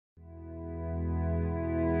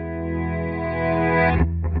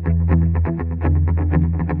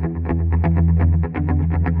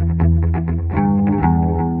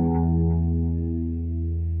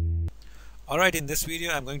Alright, in this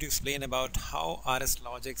video I'm going to explain about how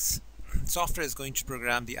Rajvir software is going to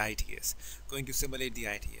program the ITS, going to simulate the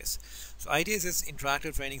ITS. So ITS is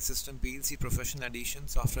Interactive Training System PLC Professional Edition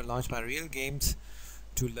software launched by Real Games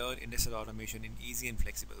to learn industrial automation in easy and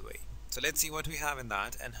flexible way. So let's see what we have in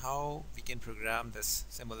that and how we can program this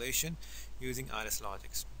simulation using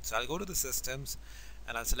Rajvir. So I'll go to the systems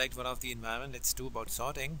and I'll select one of the environment. Let's do about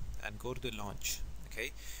sorting and go to the launch.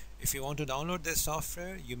 Okay. If you want to download this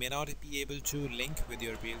software, you may not be able to link with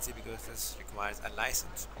your PLC because this requires a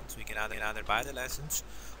license. So you can either buy the license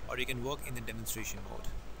or you can work in the demonstration mode.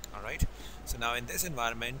 Alright, so now in this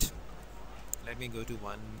environment, let me go to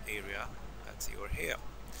one area. Let's see over here.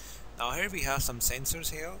 Now here we have some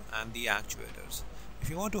sensors here and the actuators.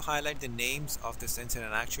 If you want to highlight the names of the sensor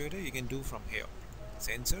and actuator, you can do from here.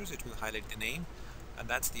 Sensors, it will highlight the name, and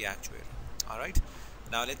that's the actuator. Alright,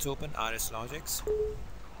 now let's open Rajvir.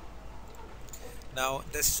 Now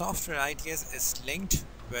this software ITS is linked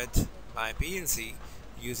with my PLC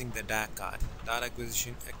using the DAC card, Data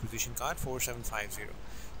Acquisition Card 4750.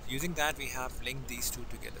 Using that we have linked these two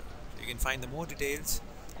together. So you can find the more details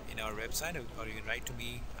in our website, or you can write to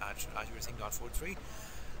me at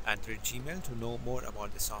rajvirsingh.43@gmail to know more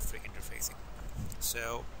about the software interfacing.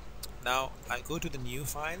 So now I'll go to the new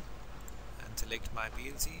file and select my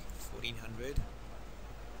PLC 1400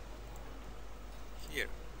 here.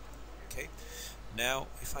 Okay. Now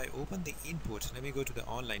if I open the input, let me go to the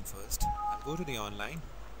online first. I'll go to the online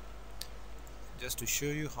just to show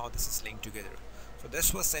you how this is linked together. So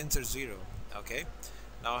this was sensor 0. Okay,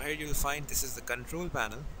 now here you'll find this is the control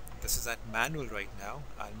panel. This is at manual right now.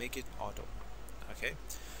 I'll make it auto. Okay,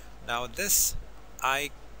 now this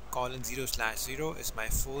I:0/0 is my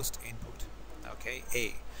first input. Okay,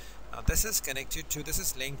 A. Now this is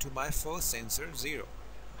linked to my first sensor 0.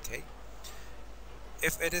 Okay,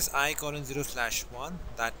 if it is I:0/1,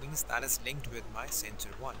 that means that is linked with my sensor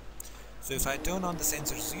 1. So if I turn on the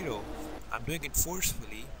sensor 0, I'm doing it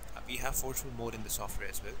forcefully. We have forceful mode in the software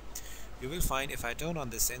as well. You will find if I turn on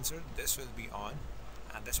the sensor, this will be on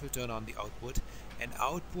and this will turn on the output, and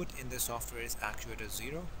output in the software is actuator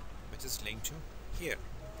 0, which is linked to here.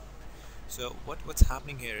 So what's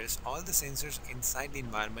happening here is all the sensors inside the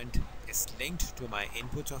environment is linked to my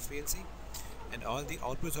inputs of PLC, and all the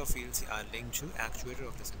outputs of PLC are linked to actuator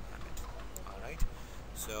of this environment. Alright,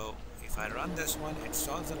 so if I run this one, it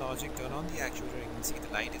solves the logic, turn on the actuator, you can see the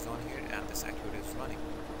light is on here and this actuator is running.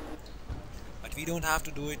 But we don't have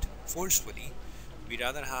to do it forcefully, we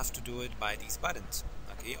rather have to do it by these buttons.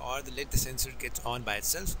 Okay, or let the sensor get on by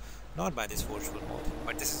itself, not by this forceful mode.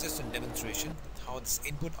 But this is just a demonstration how this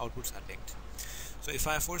input outputs are linked. So if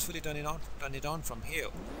I forcefully turn it on from here,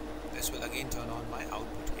 this will again turn on my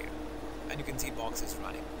output here. And you can see box is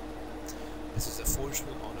running. This is a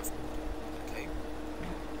forceful on-off mode. Okay.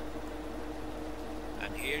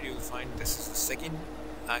 And here you will find this is the second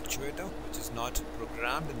actuator which is not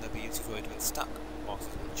programmed in the PLC, so it will stuck.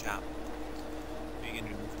 Boxes will jam. You can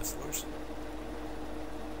remove the force.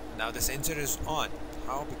 Now the sensor is on.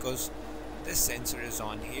 How? Because this sensor is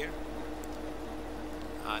on here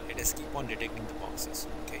and it is keep on detecting the boxes.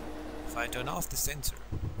 Okay. If I turn off the sensor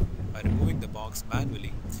by removing the box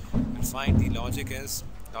manually, you'll find the logic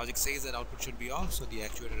says that output should be off, so the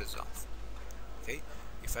actuator is off. Okay,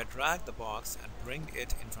 if I drag the box and bring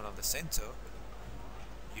it in front of the sensor,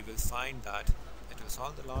 you will find that it will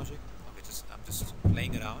solve the logic. I'm just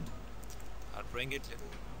playing around. I'll bring it a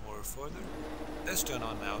little more further. Let's turn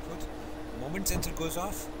on my output. The moment sensor goes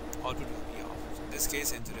off, output will be off. So in this case,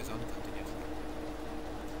 sensor is on continuously.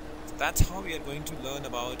 So that's how we are going to learn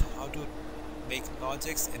about how to make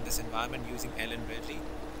logics in this environment using Allen Bradley,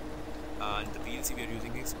 and the PLC we are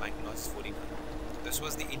using is Micrologix 1400. This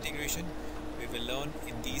was the integration we will learn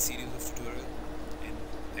in these series of tutorial in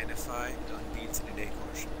NFI Learn PLC in a Day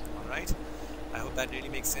course. Alright, I hope that really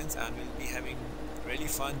makes sense, and we'll be having really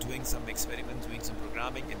fun doing some experiments, doing some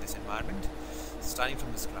programming in this environment, starting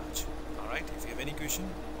from the scratch. Alright, if you have any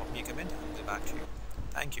question, pop me a comment, I'll get back to you.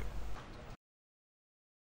 Thank you.